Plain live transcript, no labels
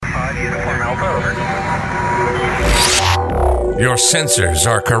Your sensors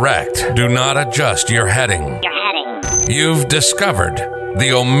are correct. Do not adjust your heading. You've discovered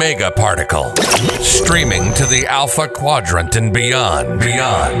the Omega Particle. Streaming to the Alpha Quadrant and beyond.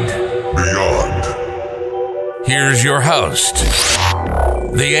 Here's your host,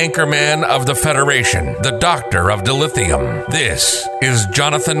 the Anchorman of the Federation, the Doctor of Dilithium. This is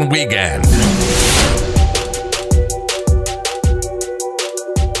Jonathan Wiegand.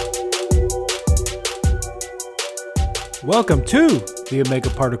 Welcome to the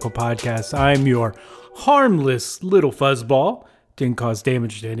Omega Particle Podcast. I'm your harmless little fuzzball. Didn't cause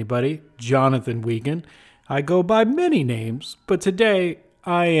damage to anybody. Jonathan Wiegand. I go by many names, but today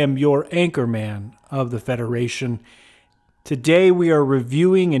I am your Anchorman of the Federation. Today we are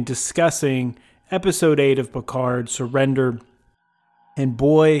reviewing and discussing Episode 8 of Picard, Surrender. And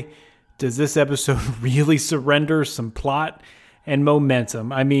boy, does this episode really surrender some plot and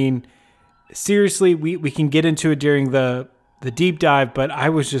momentum. I mean, seriously, we can get into it during the deep dive, but I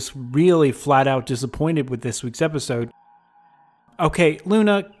was just really flat out disappointed with this week's episode. Okay,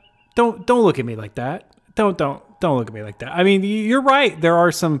 Luna, don't look at me like that. Don't look at me like that. I mean, you're right. There are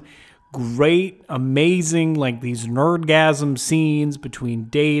some great, amazing, like these nerdgasm scenes between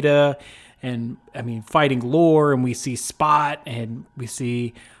Data and, fighting Lore, and we see Spot, and we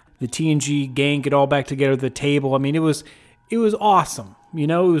see the TNG gang get all back together at the table. I mean, it was awesome. You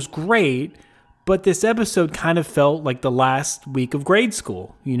know, it was great, but this episode kind of felt like the last week of grade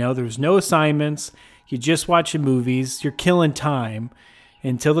school. You know, there's no assignments. You're just watching movies. You're killing time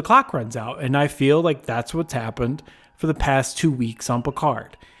until the clock runs out. And I feel like that's what's happened for the past 2 weeks on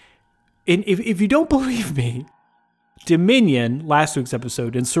Picard. And if you don't believe me, Dominion, last week's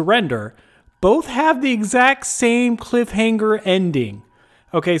episode, and Surrender both have the exact same cliffhanger ending.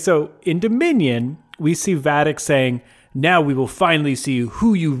 Okay, so in Dominion, we see Vadic saying, "Now we will finally see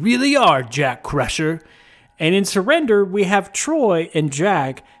who you really are, Jack Crusher." And in Surrender, we have Troy and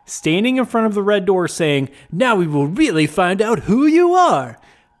Jack standing in front of the red door saying, "Now we will really find out who you are."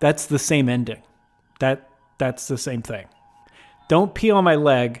 That's the same ending. That's the same thing. Don't pee on my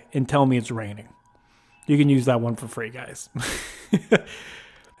leg and tell me it's raining. You can use that one for free, guys.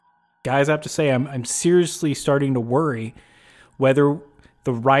 Guys, I have to say, I'm seriously starting to worry whether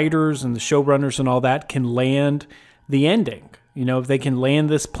the writers and the showrunners and all that can land the ending. You know, if they can land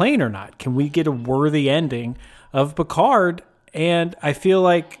this plane or not. Can we get a worthy ending of Picard? And I feel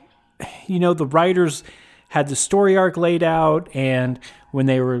like, you know, the writers had the story arc laid out, and when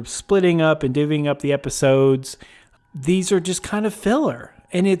they were splitting up and divvying up the episodes, these are just kind of filler.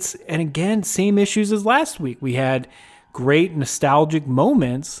 And again, same issues as last week. We had great nostalgic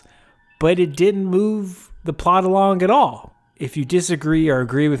moments, but it didn't move the plot along at all. If you disagree or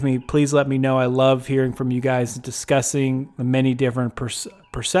agree with me, please let me know. I love hearing from you guys and discussing the many different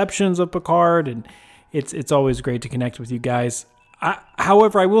perceptions of Picard, and it's always great to connect with you guys.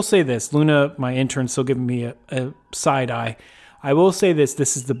 However, I will say this. Luna, my intern, still giving me a side eye. I will say this.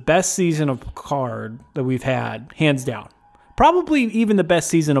 This is the best season of Picard that we've had, hands down. Probably even the best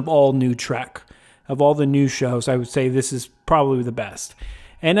season of all new Trek. Of all the new shows, I would say this is probably the best.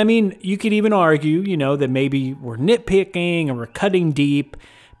 And I mean, you could even argue, you know, that maybe we're nitpicking and we're cutting deep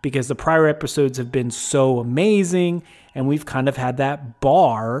because the prior episodes have been so amazing and we've kind of had that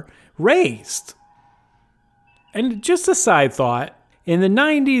bar raised. And just a side thought, in the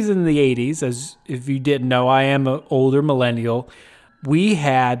 90s and the 80s, as if you didn't know, I am an older millennial, we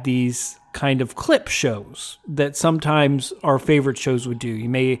had these kind of clip shows that sometimes our favorite shows would do. You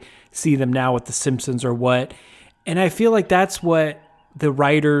may see them now with The Simpsons or what. And I feel like that's what the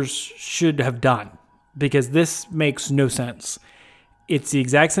writers should have done, because this makes no sense. It's the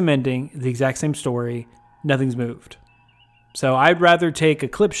exact same ending, the exact same story, nothing's moved. So I'd rather take a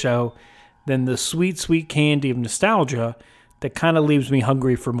clip show than the sweet, sweet candy of nostalgia that kind of leaves me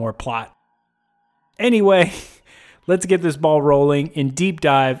hungry for more plot. Anyway, let's get this ball rolling and deep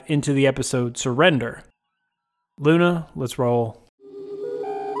dive into the episode Surrender. Luna, let's roll.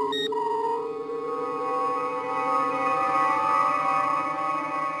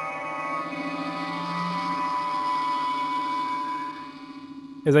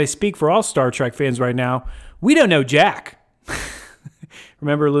 As I speak for all Star Trek fans right now, we don't know Jack.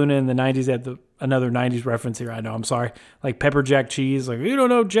 Remember Luna in the 90s had another 90s reference here? I know, I'm sorry. Like pepper jack cheese, like, you don't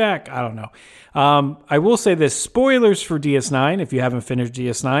know Jack. I don't know. I will say this, spoilers for DS9 if you haven't finished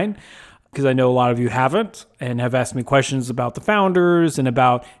DS9, because I know a lot of you haven't and have asked me questions about the founders and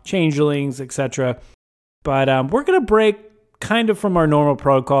about changelings, etc. But we're going to break kind of from our normal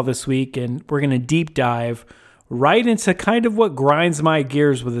protocol this week, and we're going to deep dive right into kind of what grinds my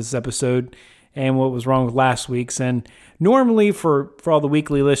gears with this episode, and what was wrong with last week's. And normally for all the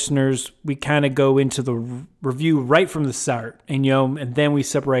weekly listeners, we kind of go into the review right from the start, and and then we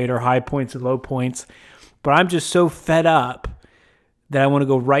separate our high points and low points. But I'm just so fed up that I want to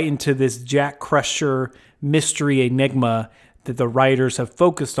go right into this Jack Crusher mystery enigma that the writers have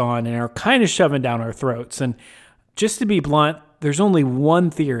focused on and are kind of shoving down our throats. And just to be blunt, there's only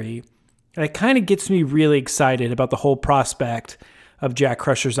one theory that kind of gets me really excited about the whole prospect of Jack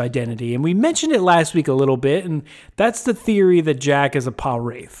Crusher's identity. And we mentioned it last week a little bit, and that's the theory that Jack is a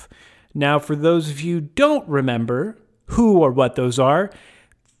Pah-wraith. Now, for those of you who don't remember who or what those are,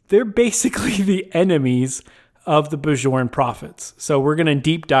 they're basically the enemies of the Bajoran prophets. So we're going to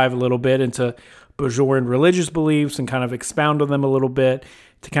deep dive a little bit into Bajoran religious beliefs and kind of expound on them a little bit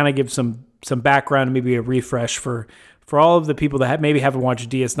to kind of give some background and maybe a refresh for all of the people that maybe haven't watched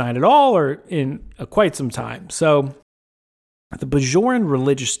DS9 at all or in quite some time. So the Bajoran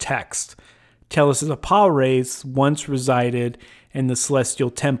religious texts tell us that the Pah-wraiths once resided in the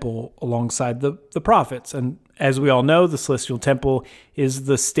Celestial Temple alongside the prophets. And as we all know, the Celestial Temple is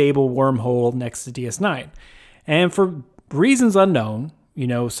the stable wormhole next to DS9. And for reasons unknown,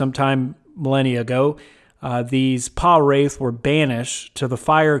 sometime millennia ago, these Pah-wraiths were banished to the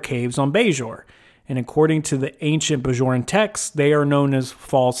fire caves on Bajor. And according to the ancient Bajoran texts, they are known as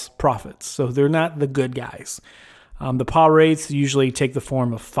false prophets. So they're not the good guys. The Pah-wraiths usually take the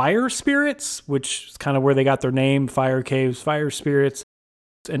form of fire spirits, which is kind of where they got their name, fire caves, fire spirits.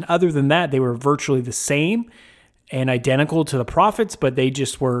 And other than that, they were virtually the same and identical to the prophets, but they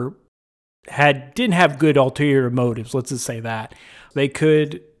just didn't have good ulterior motives, let's just say that. They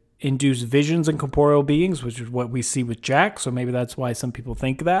could induce visions and corporeal beings, which is what we see with Jack, so maybe that's why some people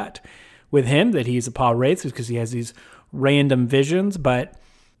think that with him, that he's a Pah-wraith, because he has these random visions. But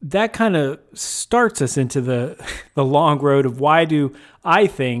that kind of starts us into the long road of why do I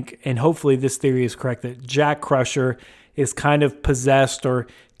think, and hopefully this theory is correct, that Jack Crusher is kind of possessed or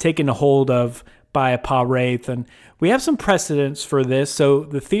taken a hold of by a Pah-wraith. And we have some precedents for this. So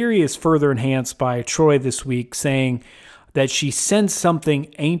the theory is further enhanced by Troy this week, saying that she sensed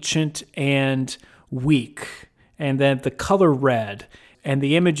something ancient and weak, and that the color red and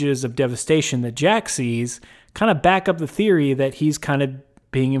the images of devastation that Jack sees kind of back up the theory that he's kind of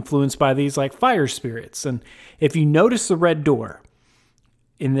being influenced by these like fire spirits. And if you notice the red door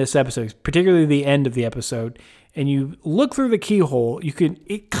in this episode, particularly the end of the episode, and you look through the keyhole,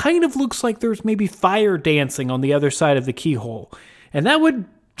 it kind of looks like there's maybe fire dancing on the other side of the keyhole. And that would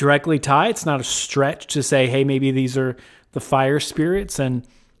directly tie. It's not a stretch to say, hey, maybe these are the fire spirits. And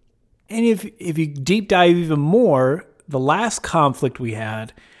if you deep dive even more, the last conflict we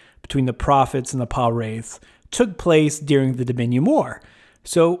had between the prophets and the Pah-wraiths took place during the Dominion War.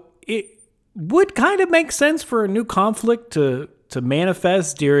 So it would kind of make sense for a new conflict to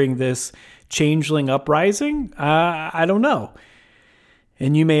manifest during this changeling uprising. I don't know.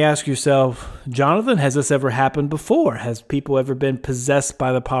 And you may ask yourself, Jonathan, has this ever happened before? Has people ever been possessed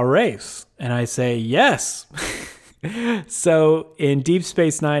by the Pah-wraiths? And I say, yes. So in Deep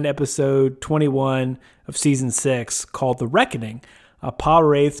Space Nine, episode 21 of season 6, called The Reckoning, a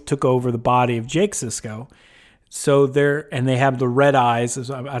Pah-wraith took over the body of Jake Sisko. So they have the red eyes.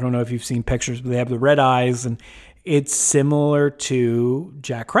 I don't know if you've seen pictures, but they have the red eyes, and it's similar to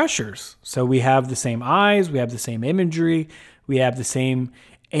Jack Crusher's. So we have the same eyes, we have the same imagery, we have the same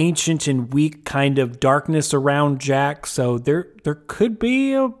ancient and weak kind of darkness around Jack. So there could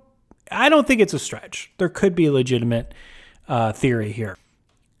be I don't think it's a stretch. There could be a legitimate theory here.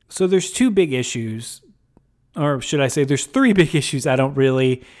 So there's two big issues, or should I say there's three big issues I don't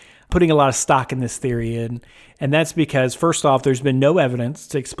really putting a lot of stock in this theory in. And that's because, first off, there's been no evidence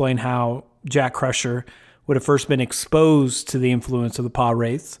to explain how Jack Crusher would have first been exposed to the influence of the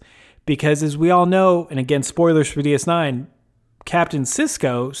Pah-wraiths. Because as we all know, and again, spoilers for DS9, Captain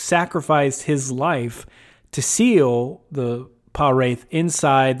Sisko sacrificed his life to seal the Pah-wraith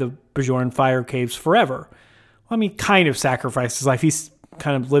inside the Bajoran fire caves forever. Well, I mean, kind of sacrificed his life. He's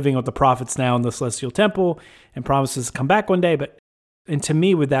kind of living with the prophets now in the Celestial Temple and promises to come back one day. And to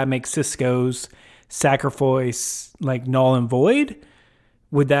me, would that make Sisko's sacrifice like null and void?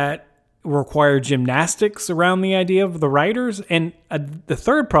 Would that require gymnastics around the idea of the writers? And the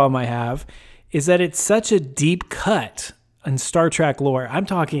third problem I have is that it's such a deep cut in Star Trek lore. I'm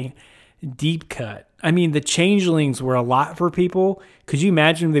talking deep cut. I mean, the changelings were a lot for people. Could you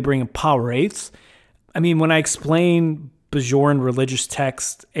imagine if they bring in Pah-wraiths? I mean, when I explain Bajoran religious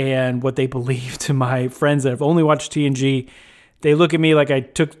text and what they believe to my friends that have only watched TNG, they look at me like I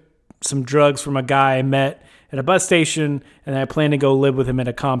took some drugs from a guy I met at a bus station and I plan to go live with him in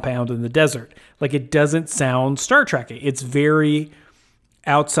a compound in the desert. Like, it doesn't sound Star Trek-y. It's very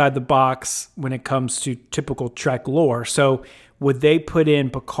outside the box when it comes to typical Trek lore. So would they put in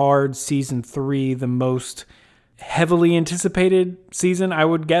Picard season 3 the most heavily anticipated season, I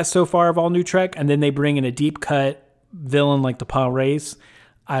would guess, so far of all new Trek, and then they bring in a deep cut villain like the Pal-Race?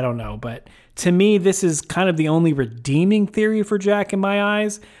 I don't know, but to me, this is kind of the only redeeming theory for Jack in my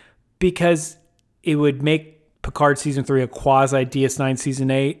eyes, because it would make Picard season 3 a quasi DS9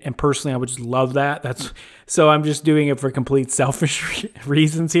 season 8, and personally I would just love that. So I'm just doing it for complete selfish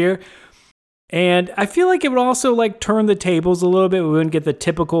reasons here. And I feel like it would also like turn the tables a little bit. We wouldn't get the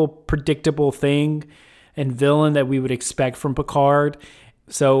typical predictable thing and villain that we would expect from Picard.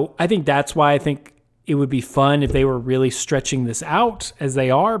 So I think that's why I think it would be fun if they were really stretching this out as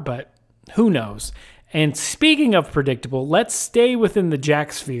they are, but who knows? And speaking of predictable, let's stay within the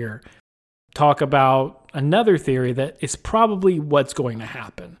Jack sphere. Talk about another theory that is probably what's going to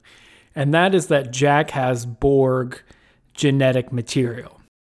happen. And that is that Jack has Borg genetic material.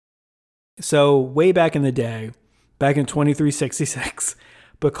 So way back in the day, back in 2366,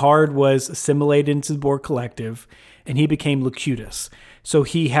 Picard was assimilated into the Borg collective and he became Locutus. So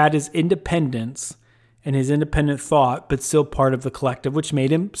he had his independence and his independent thought, but still part of the collective, which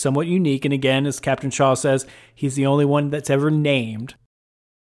made him somewhat unique. And again, as Captain Shaw says, he's the only one that's ever named.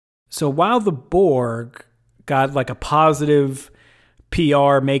 So while the Borg got like a positive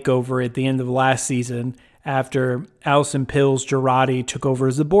PR makeover at the end of last season after Alison Pill's Jurati took over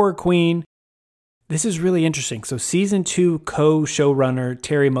as the Borg Queen, this is really interesting. So season 2 co-showrunner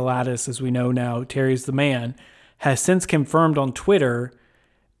Terry Melatus, as we know now, Terry's the man, has since confirmed on Twitter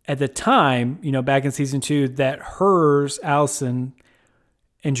at the time, back in season 2, that hers, Alison,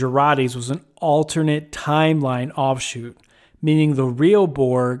 and Jurati's was an alternate timeline offshoot, meaning the real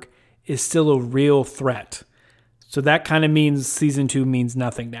Borg is still a real threat. So that kind of means season 2 means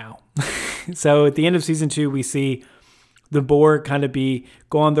nothing now. So at the end of season 2, we see the Borg kind of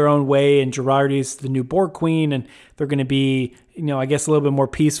go on their own way, and Jurati's the new Borg Queen, and they're going to be, I guess a little bit more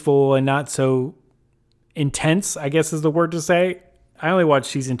peaceful and not so intense, I guess is the word to say. I only watched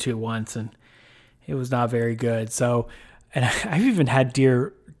season 2 once, and it was not very good. So, and I've even had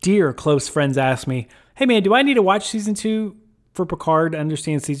dear close friends ask me, hey man, do I need to watch season 2 for Picard to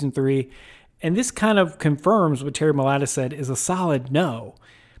understand season 3? And this kind of confirms what Terry Melatus said is a solid no.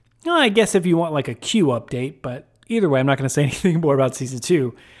 Well, I guess if you want like a Q update, but either way, I'm not going to say anything more about season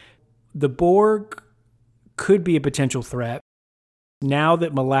 2. The Borg could be a potential threat. Now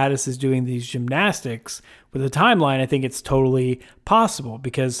that Melatus is doing these gymnastics with the timeline, I think it's totally possible,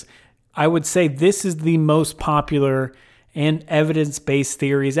 because I would say this is the most popular and evidence-based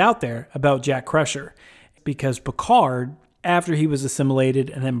theories out there about Jack Crusher, because Picard, after he was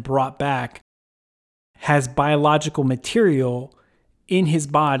assimilated and then brought back, has biological material in his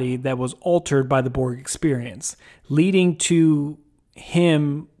body that was altered by the Borg experience, leading to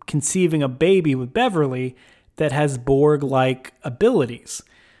him conceiving a baby with Beverly that has Borg-like abilities.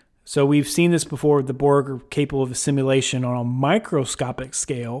 So we've seen this before. The Borg are capable of assimilation on a microscopic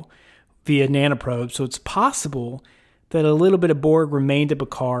scale via nanoprobes. So it's possible that a little bit of Borg remained at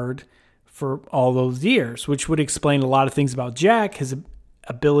Picard for all those years, which would explain a lot of things about Jack, his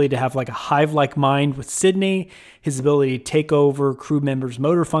ability to have like a hive-like mind with Sydney, his ability to take over crew members'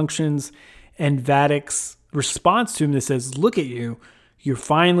 motor functions, and Vadic's response to him that says, look at you, you're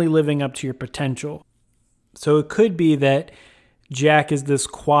finally living up to your potential. So it could be that Jack is this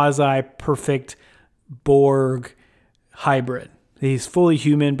quasi-perfect Borg hybrid. He's fully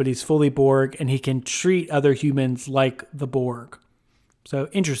human, but he's fully Borg, and he can treat other humans like the Borg. So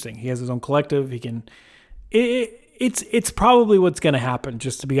interesting. He has his own collective. He can. It's probably what's going to happen,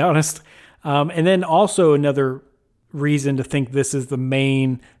 just to be honest. And then also another reason to think this is the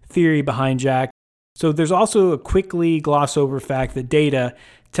main theory behind Jack. So there's also a quickly gloss over fact that Data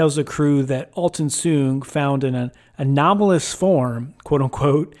tells the crew that Alton Soong found an anomalous form, quote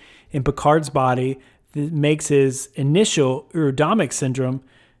unquote, in Picard's body that makes his initial uridomic syndrome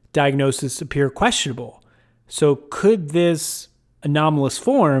diagnosis appear questionable. So could this anomalous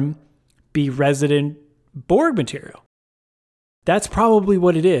form be resident Borg material? That's probably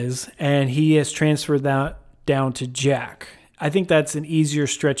what it is, and he has transferred that down to Jack. I think that's an easier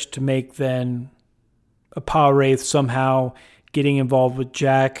stretch to make than a Pal-Wraith somehow getting involved with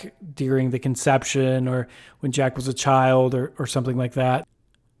Jack during the conception or when Jack was a child or something like that.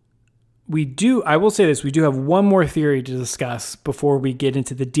 I will say this, we do have one more theory to discuss before we get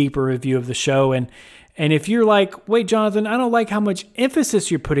into the deeper review of the show. And if you're like, wait, Jonathan, I don't like how much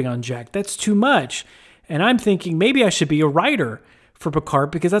emphasis you're putting on Jack. That's too much. And I'm thinking maybe I should be a writer for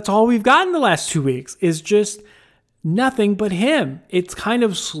Picard, because that's all we've gotten the last 2 weeks is just nothing but him. It's kind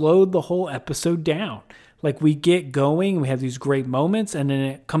of slowed the whole episode down. Like we get going, we have these great moments, and then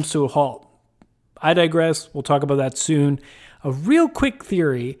it comes to a halt. I digress. We'll talk about that soon. A real quick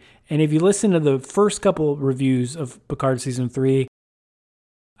theory, and if you listen to the first couple reviews of Picard Season 3,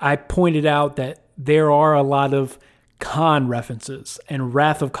 I pointed out that there are a lot of Khan references and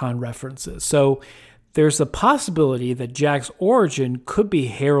Wrath of Khan references. So there's a possibility that Jack's origin could be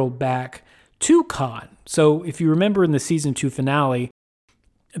heralded back to Khan. So if you remember in the Season 2 finale,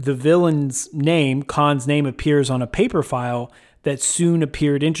 the villain's name, Khan's name, appears on a paper file that Soon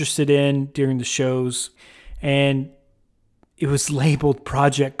appeared interested in during the shows, and it was labeled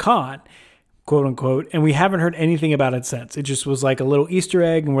Project Khan, quote unquote, and we haven't heard anything about it since. It just was like a little Easter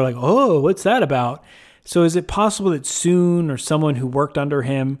egg, and we're like, oh, what's that about? So is it possible that Soon or someone who worked under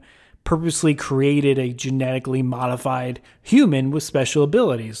him purposely created a genetically modified human with special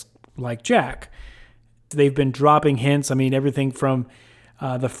abilities like Jack? They've been dropping hints. I mean, everything from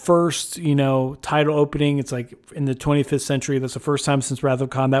the first, title opening, it's like in the 25th century. That's the first time since Wrath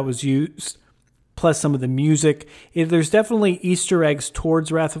of Khan that was used. Plus some of the music. There's definitely Easter eggs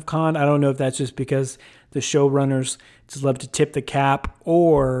towards Wrath of Khan. I don't know if that's just because the showrunners just love to tip the cap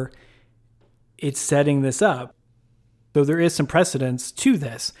or it's setting this up. So there is some precedence to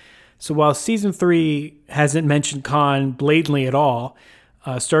this. So while Season 3 hasn't mentioned Khan blatantly at all,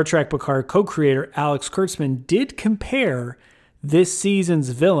 Star Trek Picard co-creator Alex Kurtzman did compare this season's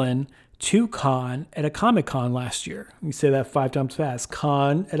villain to Khan at a Comic-Con last year. Let me say that 5 times fast.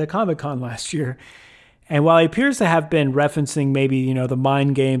 Khan at a Comic-Con last year. And while he appears to have been referencing maybe, the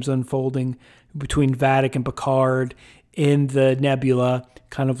mind games unfolding between Vadic and Picard in the nebula,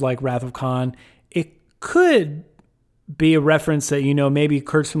 kind of like Wrath of Khan, it could be a reference that, maybe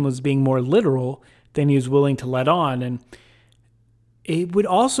Kurtzman was being more literal than he was willing to let on. And it would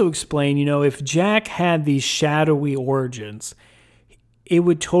also explain, if Jack had these shadowy origins, it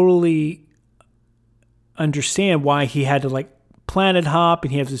would totally understand why he had to planet hop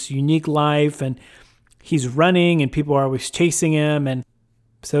and he has this unique life and he's running and people are always chasing him. And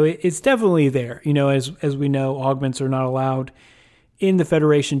so it's definitely there. As we know, augments are not allowed in the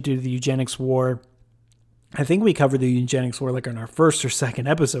Federation due to the eugenics war. I think we covered the eugenics war in our first or second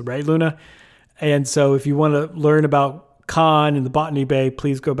episode, right, Luna? And so if you want to learn about Khan and the Botany Bay,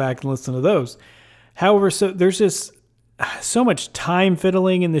 please go back and listen to those. However, so there's just so much time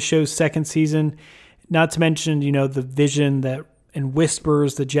fiddling in the show's second season, not to mention, the vision that and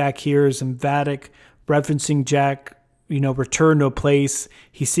whispers that Jack hears and Vadic referencing Jack, return to a place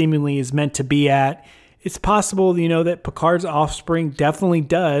he seemingly is meant to be at. It's possible, that Picard's offspring definitely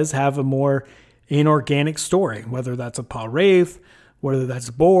does have a more inorganic story, whether that's a Paul Wraith, whether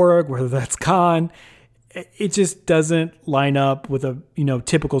that's Borg, whether that's Khan. It just doesn't line up with a,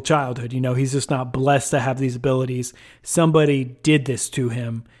 typical childhood. He's just not blessed to have these abilities. Somebody did this to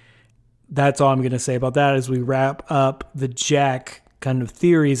him. That's all I'm going to say about that as we wrap up the Jack kind of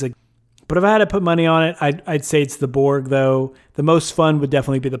theories. But if I had to put money on it, I'd say it's the Borg, though. The most fun would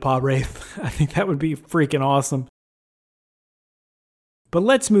definitely be the Paul Wraith. I think that would be freaking awesome. But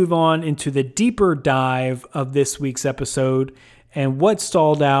let's move on into the deeper dive of this week's episode and what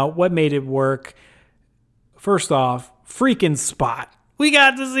stalled out, what made it work. First off, freaking Spot. We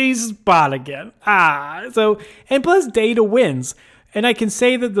got to see Spot again. And plus Data wins. And I can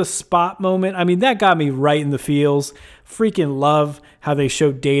say that the Spot moment, that got me right in the feels. Freaking love how they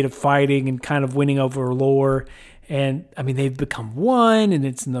showed Data fighting and kind of winning over Lore. And, they've become one, and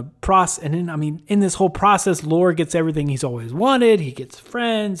it's in the process. And then, in this whole process, Lore gets everything he's always wanted. He gets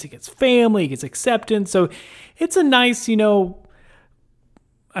friends, he gets family, he gets acceptance. So it's a nice,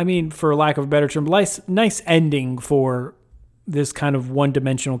 for lack of a better term, nice ending for this kind of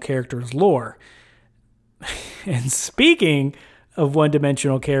one-dimensional character's Lore. And speaking of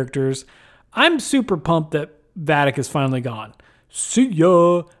one-dimensional characters, I'm super pumped that Vadic is finally gone. See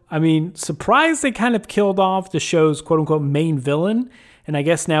ya! Surprised they kind of killed off the show's quote-unquote main villain, and I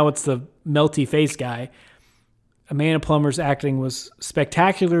guess now it's the melty face guy. Amanda Plummer's acting was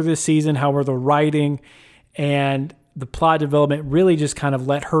spectacular this season. However, the writing and the plot development really just kind of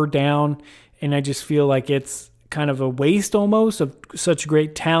let her down, and I just feel like it's kind of a waste almost of such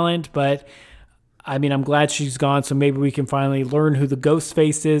great talent, but I'm glad she's gone, so maybe we can finally learn who the ghost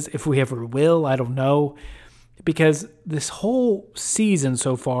face is, if we ever will, I don't know. Because this whole season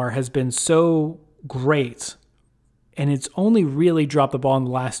so far has been so great, and it's only really dropped the ball in the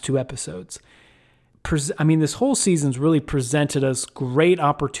last 2 episodes. This whole season's really presented us great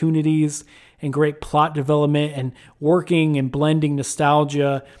opportunities and great plot development and working and blending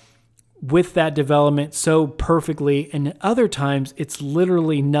nostalgia with that development so perfectly. And other times, it's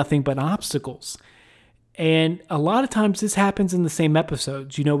literally nothing but obstacles. And a lot of times this happens in the same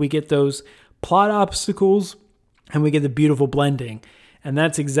episodes. We get those plot obstacles and we get the beautiful blending. And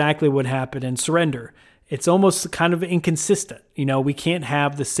that's exactly what happened in Surrender. It's almost kind of inconsistent. We can't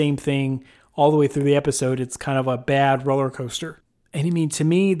have the same thing all the way through the episode. It's kind of a bad roller coaster. And to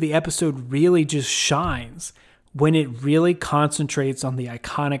me, the episode really just shines when it really concentrates on the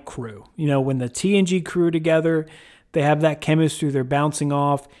iconic crew. When the TNG crew together, they have that chemistry, they're bouncing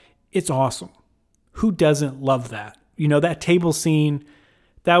off. It's awesome. Who doesn't love that? That table scene,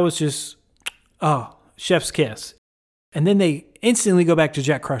 that was just, chef's kiss. And then they instantly go back to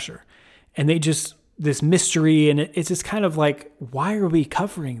Jack Crusher. And they just, this mystery, and it's just kind of like, why are we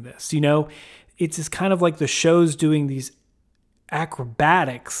covering this? It's just kind of like the show's doing these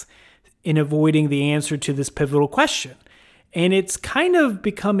acrobatics in avoiding the answer to this pivotal question. And it's kind of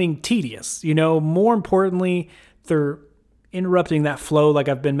becoming tedious. More importantly, they're interrupting that flow like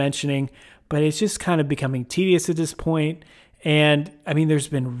I've been mentioning, but it's just kind of becoming tedious at this point. And there's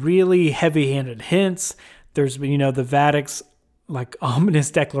been really heavy-handed hints. There's been, the Vadic's like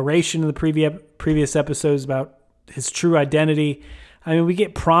ominous declaration in the previous episodes about his true identity. We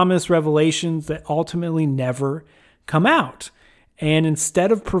get promised revelations that ultimately never come out. And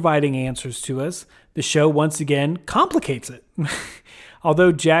instead of providing answers to us, the show once again complicates it.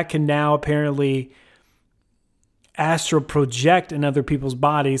 Although Jack can now apparently astral project in other people's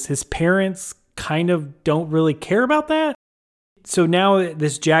bodies, his parents kind of don't really care about that. So now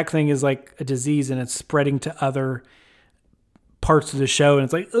this Jack thing is like a disease and it's spreading to other parts of the show. And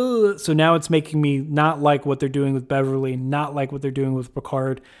it's like, ugh. So now it's making me not like what they're doing with Beverly, not like what they're doing with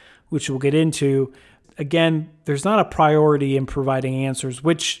Picard, which we'll get into. Again, there's not a priority in providing answers,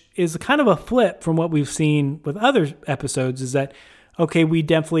 which is kind of a flip from what we've seen with other episodes, is that, okay, we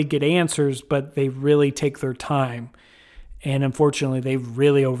definitely get answers, but they really take their time. And unfortunately, they've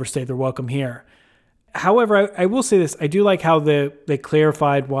really overstayed their welcome here. However, I will say this. I do like how they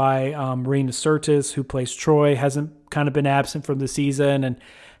clarified why Marina Sirtis, who plays Troy, hasn't kind of been absent from the season, and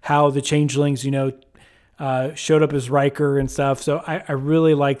how the changelings, showed up as Riker and stuff. So I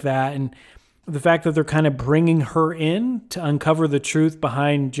really like that. And the fact that they're kind of bringing her in to uncover the truth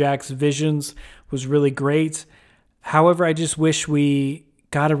behind Jack's visions was really great. However, I just wish we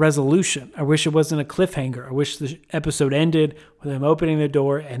got a resolution. I wish it wasn't a cliffhanger. I wish the episode ended with them opening the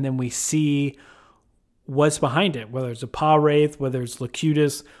door and then we see what's behind it, whether it's a Pa Wraith, whether it's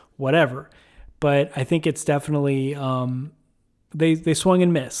Locutus, whatever. But I think it's definitely, they swung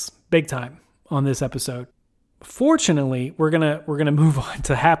and missed big time on this episode. Fortunately, we're gonna move on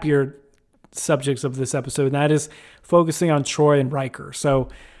to happier subjects of this episode, and that is focusing on Troy and Riker. So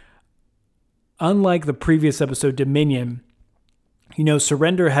unlike the previous episode, Dominion,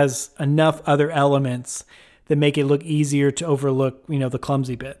 Surrender has enough other elements that make it look easier to overlook, the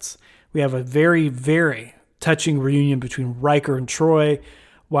clumsy bits. We have a very, very touching reunion between Riker and Troy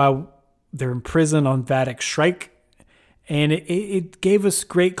while they're in prison on Vadic Shrike. And it gave us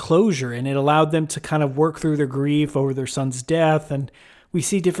great closure, and it allowed them to kind of work through their grief over their son's death. And we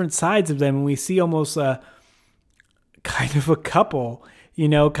see different sides of them, and we see almost a kind of a couple,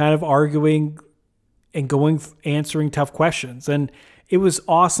 kind of arguing and answering tough questions. And it was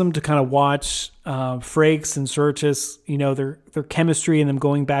awesome to kind of watch Frakes and Sirtis, their chemistry and them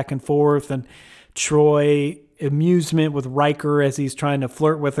going back and forth, and Troy amusement with Riker as he's trying to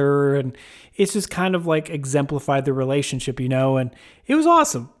flirt with her. And it's just kind of like exemplified the relationship, and it was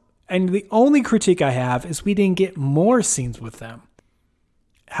awesome. And the only critique I have is we didn't get more scenes with them.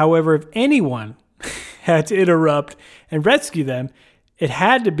 However, if anyone had to interrupt and rescue them, it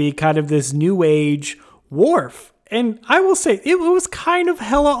had to be kind of this new age Worf. And I will say, it was kind of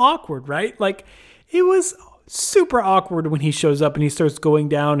hella awkward, right? Like, it was super awkward when he shows up and he starts going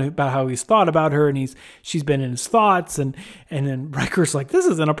down about how he's thought about her and she's been in his thoughts. And then Riker's like, this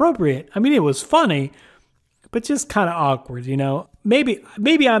is inappropriate. It was funny, but just kind of awkward, Maybe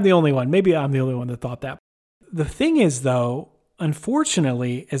I'm the only one. Maybe I'm the only one that thought that. The thing is, though,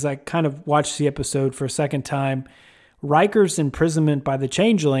 unfortunately, as I kind of watched the episode for a second time, Riker's imprisonment by the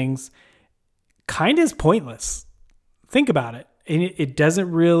changelings kind of is pointless. Think about it. And it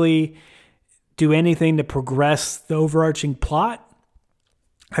doesn't really do anything to progress the overarching plot.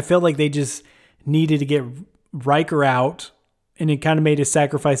 I felt like they just needed to get Riker out, and it kind of made his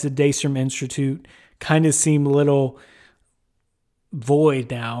sacrifice at Daystrom Institute kind of seem a little void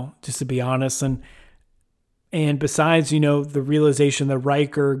now, just to be honest. And besides, the realization that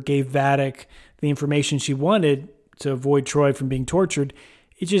Riker gave Vadic the information she wanted to avoid Troy from being tortured,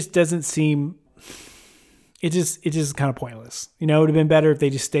 it just doesn't seem, it just kind of pointless. It would have been better if they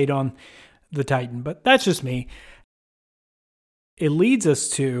just stayed on the Titan, but that's just me. It leads us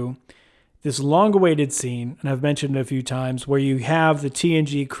to this long-awaited scene, and I've mentioned it a few times, where you have the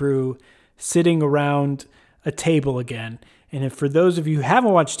TNG crew sitting around a table again. And if for those of you who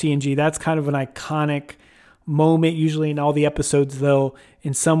haven't watched TNG, that's kind of an iconic moment. Usually in all the episodes, they'll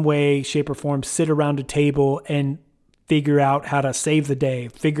in some way, shape, or form sit around a table and figure out how to save the day,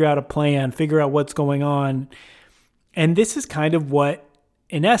 figure out a plan, figure out what's going on. And this is kind of what,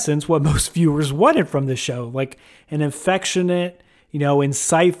 in essence, what most viewers wanted from the show, like an affectionate,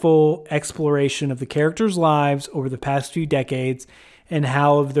 insightful exploration of the characters' lives over the past few decades and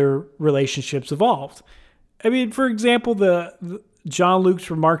how their relationships evolved. I mean, for example, the John Luke's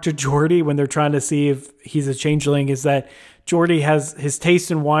remark to Geordi when they're trying to see if he's a changeling is that Geordi has his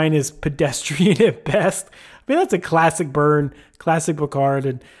taste in wine is pedestrian at best. I mean, that's a classic Burn, classic Picard,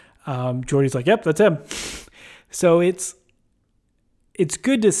 and Geordi's like, yep, that's him. So it's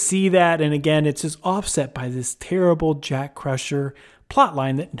good to see that, and again, it's just offset by this terrible Jack Crusher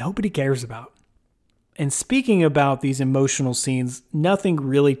plotline that nobody cares about. And speaking about these emotional scenes, nothing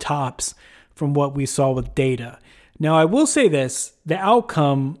really tops from what we saw with Data. Now, I will say this, the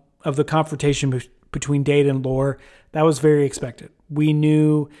outcome of the confrontation between Data and Lore, that was very expected. We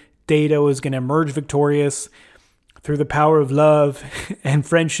knew Data was going to emerge victorious through the power of love and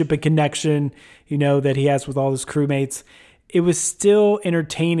friendship and connection, that he has with all his crewmates. It was still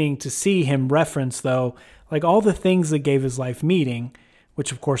entertaining to see him reference, though, like all the things that gave his life meaning,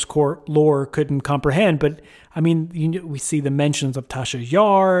 which of course Lore couldn't comprehend. But I mean, we see the mentions of Tasha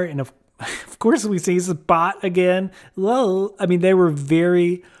Yar, and of course we see Spot again. Well, I mean, they were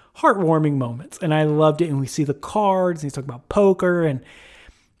very heartwarming moments, and I loved it. And we see the cards, and he's talking about poker, and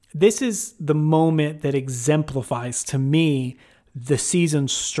this is the moment that exemplifies to me the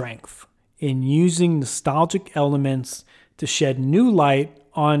season's strength in using nostalgic elements to shed new light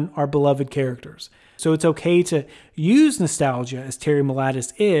on our beloved characters. So it's okay to use nostalgia, as Terry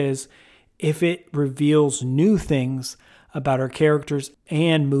Mouloudis is, if it reveals new things about our characters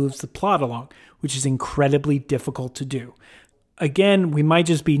and moves the plot along, which is incredibly difficult to do. Again, we might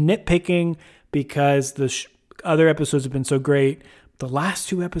just be nitpicking because the other episodes have been so great. The last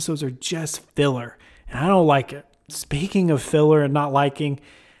 2 episodes are just filler, and I don't like it. Speaking of filler and not liking,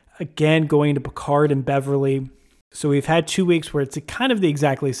 again, going to Picard and Beverly. So we've had 2 weeks where it's kind of the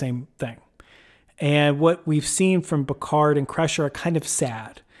exactly same thing. And what we've seen from Picard and Crusher are kind of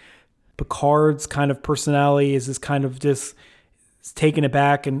sad. Picard's kind of personality is this kind of just taken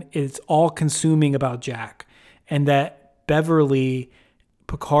aback, and it's all consuming about Jack. And that Beverly,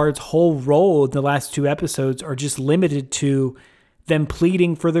 Picard's whole role in the last 2 episodes are just limited to them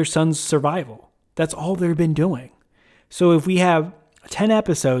pleading for their son's survival. That's all they've been doing. So if we have 10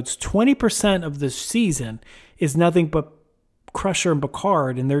 episodes, 20% of the season is nothing but Crusher and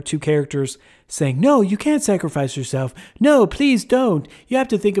Picard and their 2 characters saying, no, you can't sacrifice yourself. No, please don't. You have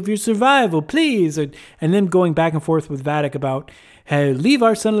to think of your survival, please. And then going back and forth with Vadic about, hey, leave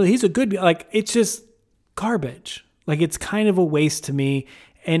our son. He's a good, like, it's just garbage. Like, it's kind of a waste to me.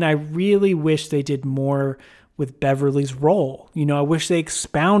 And I really wish they did more with Beverly's role. I wish they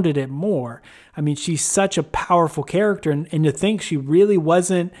expounded it more. I mean, she's such a powerful character, and to think she really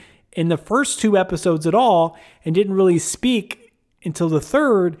wasn't in the first 2 episodes at all and didn't really speak until the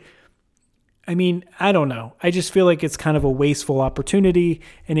 3rd. I mean, I don't know. I just feel like it's kind of a wasteful opportunity,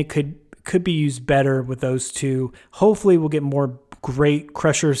 and it could be used better with those 2. Hopefully we'll get more great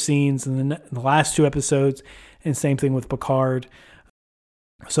Crusher scenes in the last 2 episodes, and same thing with Picard.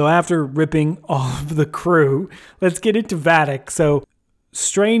 So after ripping all of the crew, let's get into Vadic. So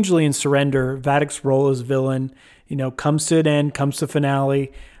strangely in Surrender, Vadic's role as villain, comes to an end, comes to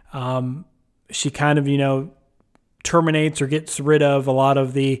finale. She kind of, terminates or gets rid of a lot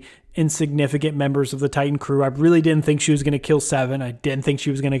of the insignificant members of the Titan crew. I really didn't think she was going to kill Seven. I didn't think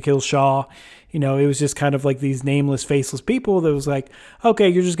she was going to kill Shaw. It was just kind of like these nameless, faceless people that was like, okay,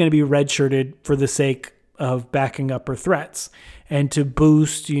 you're just going to be redshirted for the sake of backing up her threats and to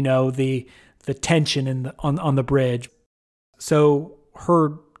boost, the tension on the bridge. So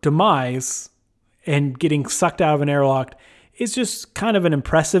her demise and getting sucked out of an airlock is just kind of an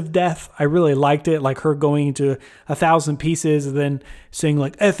impressive death. I really liked it, like her going into 1,000 pieces and then saying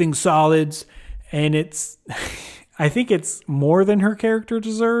like effing solids. And I think it's more than her character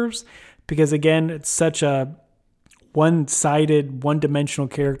deserves, because again, it's such a one-sided, one-dimensional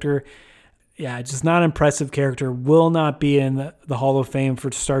character. Yeah, just not an impressive character. Will not be in the Hall of Fame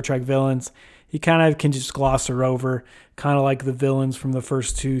for Star Trek villains. You kind of can just gloss her over, kind of like the villains from the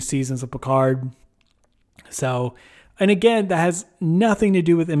first 2 seasons of Picard. So, and again, that has nothing to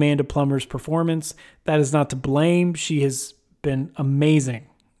do with Amanda Plummer's performance. That is not to blame. She has been amazing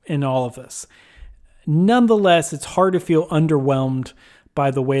in all of this. Nonetheless, it's hard to feel underwhelmed by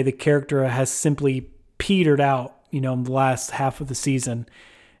the way the character has simply petered out, in the last half of the season.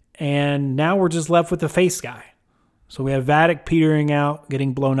 And now we're just left with the face guy. So we have Vadic petering out,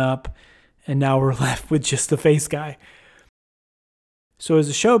 getting blown up, and now we're left with just the face guy. So as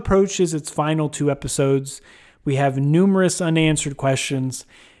the show approaches its final 2 episodes, we have numerous unanswered questions.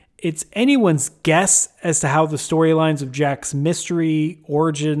 It's anyone's guess as to how the storylines of Jack's mystery,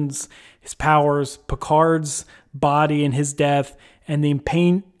 origins, his powers, Picard's body and his death, and the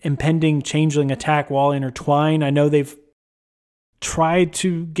impending changeling attack will all intertwine. I know they've tried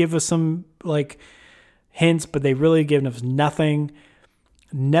to give us some hints, but they really given us nothing.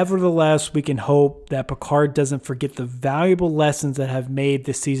 Nevertheless, we can hope that Picard doesn't forget the valuable lessons that have made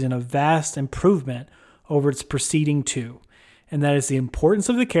this season a vast improvement over its preceding 2. And that is the importance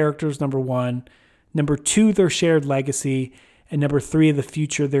of the characters, number 1. Number 2, their shared legacy. And number 3, the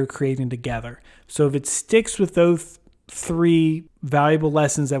future they're creating together. So if it sticks with those 3 valuable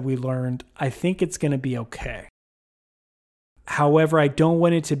lessons that we learned, I think it's going to be okay. However, I don't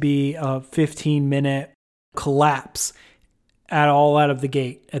want it to be a 15-minute collapse out of the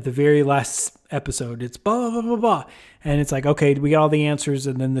gate at the very last episode. It's blah, blah, blah, blah. And it's like, okay, we got all the answers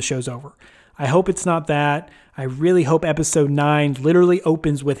and then the show's over. I hope it's not that. I really hope episode 9 literally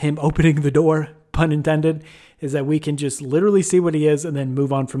opens with him opening the door, pun intended, is that we can just literally see what he is and then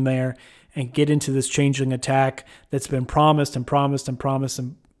move on from there and get into this changeling attack that's been promised and promised and promised.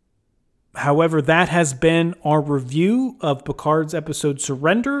 And however, that has been our review of Picard's episode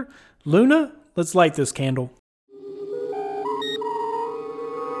Surrender. Luna, let's light this candle.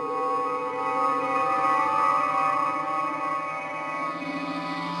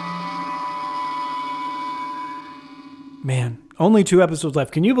 Man, only 2 episodes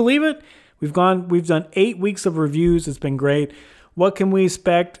left. Can you believe it? We've done 8 weeks of reviews. It's been great. What can we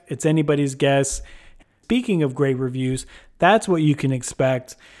expect? It's anybody's guess. Speaking of great reviews, that's what you can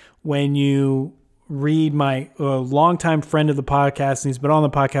expect when you read my longtime friend of the podcast, and he's been on the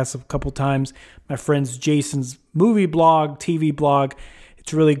podcast a couple times, my friend's Jason's movie blog, TV blog.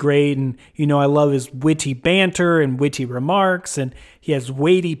 It's really great, and I love his witty banter and witty remarks, and he has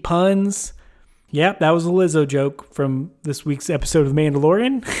weighty puns. Yep, that was a Lizzo joke from this week's episode of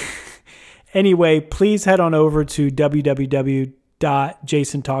Mandalorian. Anyway, please head on over to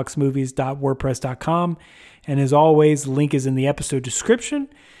www.jasontalksmovies.wordpress.com. And as always, the link is in the episode description.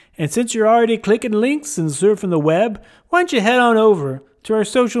 And since you're already clicking links and surfing the web, why don't you head on over to our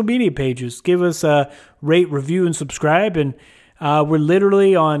social media pages. Give us a rate, review, and subscribe. And we're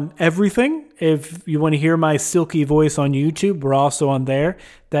literally on everything. If you want to hear my silky voice on YouTube, we're also on there.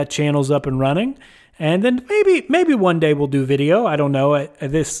 That channel's up and running. And then maybe one day we'll do video. I don't know.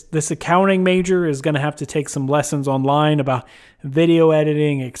 This accounting major is going to have to take some lessons online about video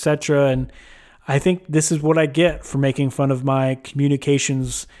editing, etc. And I think this is what I get for making fun of my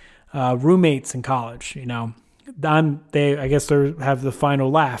communications roommates in college. I guess they have the final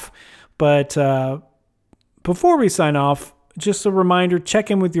laugh. But before we sign off, just a reminder,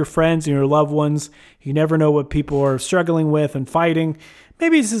 check in with your friends and your loved ones. You never know what people are struggling with and fighting.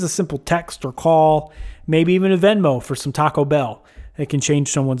 Maybe this is a simple text or call, maybe even a Venmo for some Taco Bell that can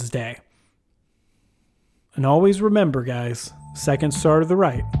change someone's day. And always remember, guys, second star to the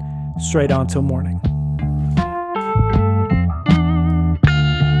right, straight on till morning.